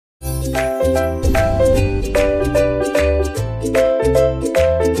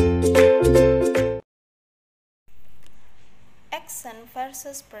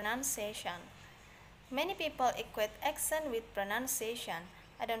versus pronunciation. Many people equate accent with pronunciation.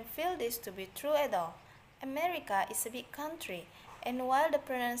 I don't feel this to be true at all. America is a big country, and while the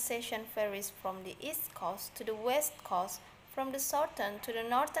pronunciation varies from the East Coast to the West Coast, from the southern to the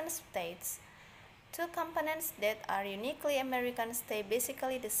northern states, two components that are uniquely American stay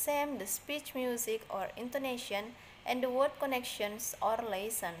basically the same: the speech, music, or intonation, and the word connections or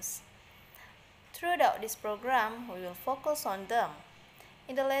liaisons. Throughout this program, we will focus on them.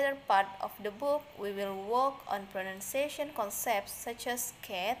 In the later part of the book, we will work on pronunciation concepts such as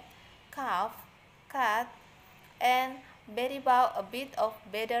cat, calf, cat, and very about a bit of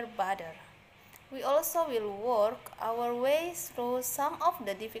better butter. We also will work our way through some of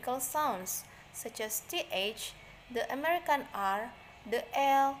the difficult sounds, such as th, the American R, the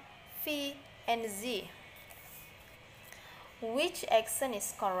L, V, and Z. Which accent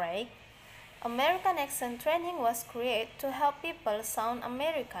is correct? American accent training was created to help people sound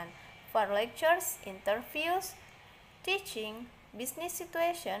American for lectures, interviews, teaching, business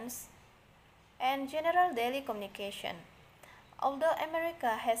situations, and general daily communication. Although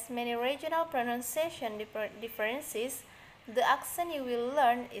America has many regional pronunciation differences, the accent you will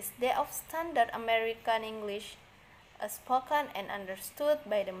learn is that of standard American English, spoken and understood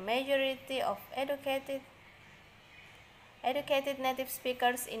by the majority of educated native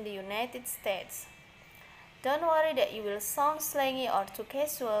speakers in the United States. Don't worry that you will sound slangy or too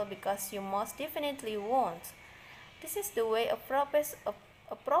casual, because you most definitely won't. This is the way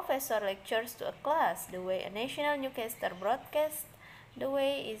a professor lectures to a class, the way a national newscaster broadcasts, the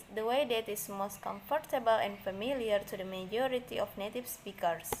way that is most comfortable and familiar to the majority of native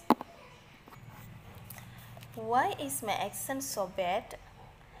speakers. Why is my accent so bad?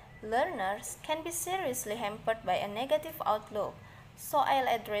 Learners can be seriously hampered by a negative outlook, so I'll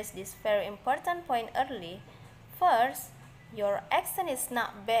address this very important point early. First, your accent is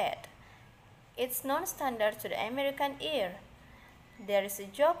not bad. It's non-standard to the American ear. There is a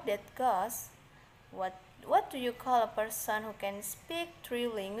joke that goes, what do you call a person who can speak 3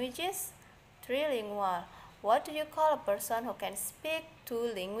 languages? Trilingual. What do you call a person who can speak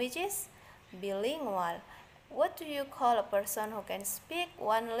 2 languages? Bilingual. What do you call a person who can speak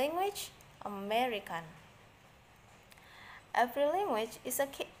 1 language? American. Every language is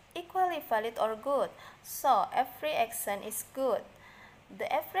equally valid or good, so every accent is good.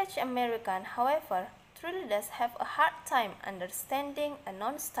 The average American, however, truly does have a hard time understanding a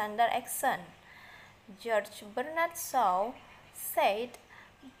non-standard accent. George Bernard Shaw said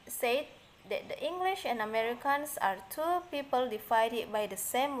that the English and Americans are two people divided by the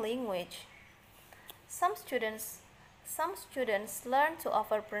same language. Some students learn to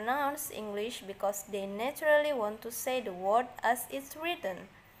overpronounce English because they naturally want to say the word as it's written.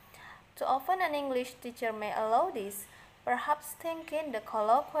 Too often an English teacher may allow this, perhaps thinking the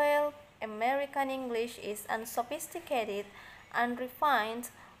colloquial American English is unsophisticated, unrefined,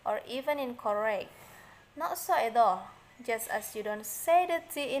 or even incorrect. Not so at all. Just as you don't say the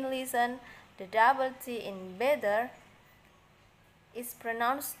T in listen, the double T in better is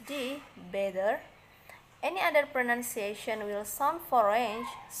pronounced D, better. Any other pronunciation will sound foreign,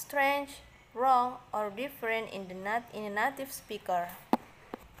 strange, wrong, or different in a native speaker.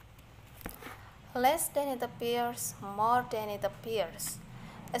 Less than it appears, more than it appears.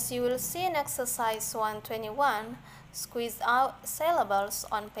 As you will see in exercise 121, squeeze out syllables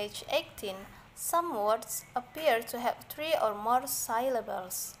on page 18, some words appear to have 3 or more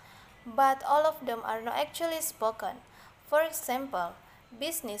syllables, but all of them are not actually spoken. For example,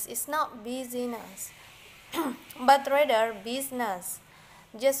 business is not business, but rather business.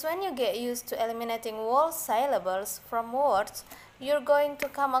 Just when you get used to eliminating whole syllables from words, you're going to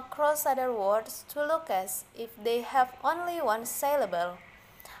come across other words to look as if they have only 1 syllable,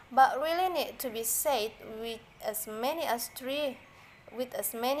 but really need to be said with as many as 3.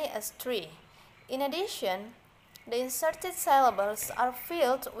 In addition, the inserted syllables are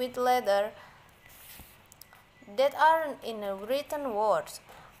filled with letters that aren't in a written words.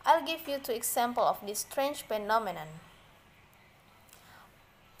 I'll give you 2 examples of this strange phenomenon.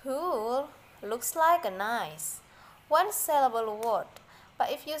 Pool looks like a nice 1 syllable word,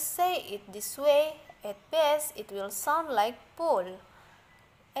 but if you say it this way, at best it will sound like pool,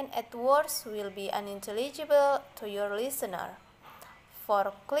 and at worst will be unintelligible to your listener.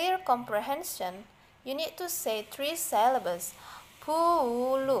 For clear comprehension, you need to say 3 syllables,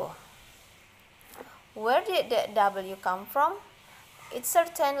 poolu. Where did that W come from? It's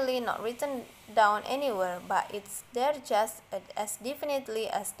certainly not written down anywhere, but it's there just as definitely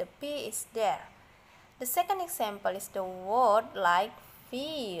as the P is there. The second example is the word like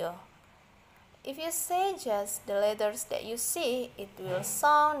feel. If you say just the letters that you see, it will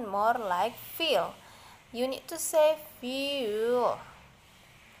sound more like feel. You need to say feel.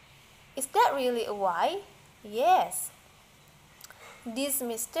 Is that really a Y? Yes. These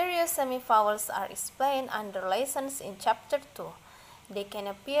mysterious semivowels are explained under lessons in Chapter 2. They can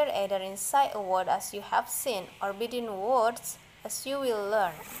appear either inside a word as you have seen or between words as you will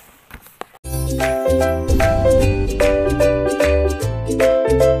learn.